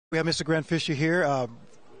We have Mr. Grant Fisher here.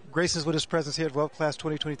 Graces with his presence here at World Class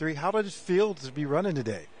 2023. How did it feel to be running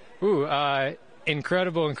today?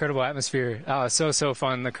 Incredible atmosphere. So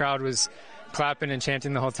fun. The crowd was clapping and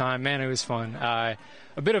chanting the whole time. Man, it was fun. A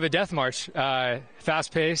bit of a death march.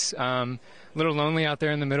 Fast pace. A little lonely out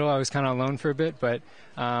there in the middle. I was kind of alone for a bit, but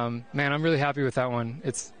man, I'm really happy with that one.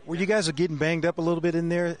 Well, you guys are getting banged up a little bit in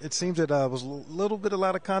there. It seems that was a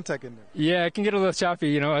lot of contact in there. Yeah, it can get a little choppy.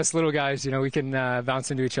 You know, us little guys, we can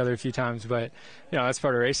bounce into each other a few times, but that's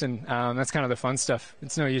part of racing. That's kind of the fun stuff.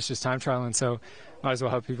 It's no use just time trialing, so might as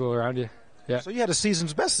well help people around you. Yeah. So you had a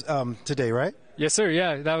season's best today, right? Yes, sir.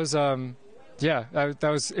 Yeah, that was that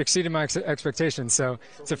was exceeding my expectations. So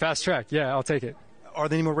it's a fast track. Yeah, I'll take it. Are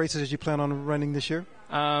there any more races you plan on running this year?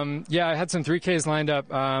 Yeah, I had some 3Ks lined up.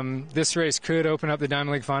 This race could open up the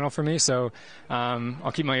Diamond League final for me, so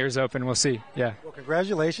I'll keep my ears open. We'll see. Yeah. Well,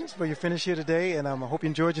 congratulations for your finish here today, and I hope you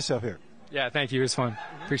enjoyed yourself here. Yeah, thank you. It was fun.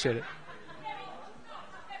 Appreciate it.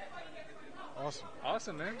 Awesome.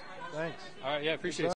 Awesome, man. Thanks. All right, yeah, appreciate it.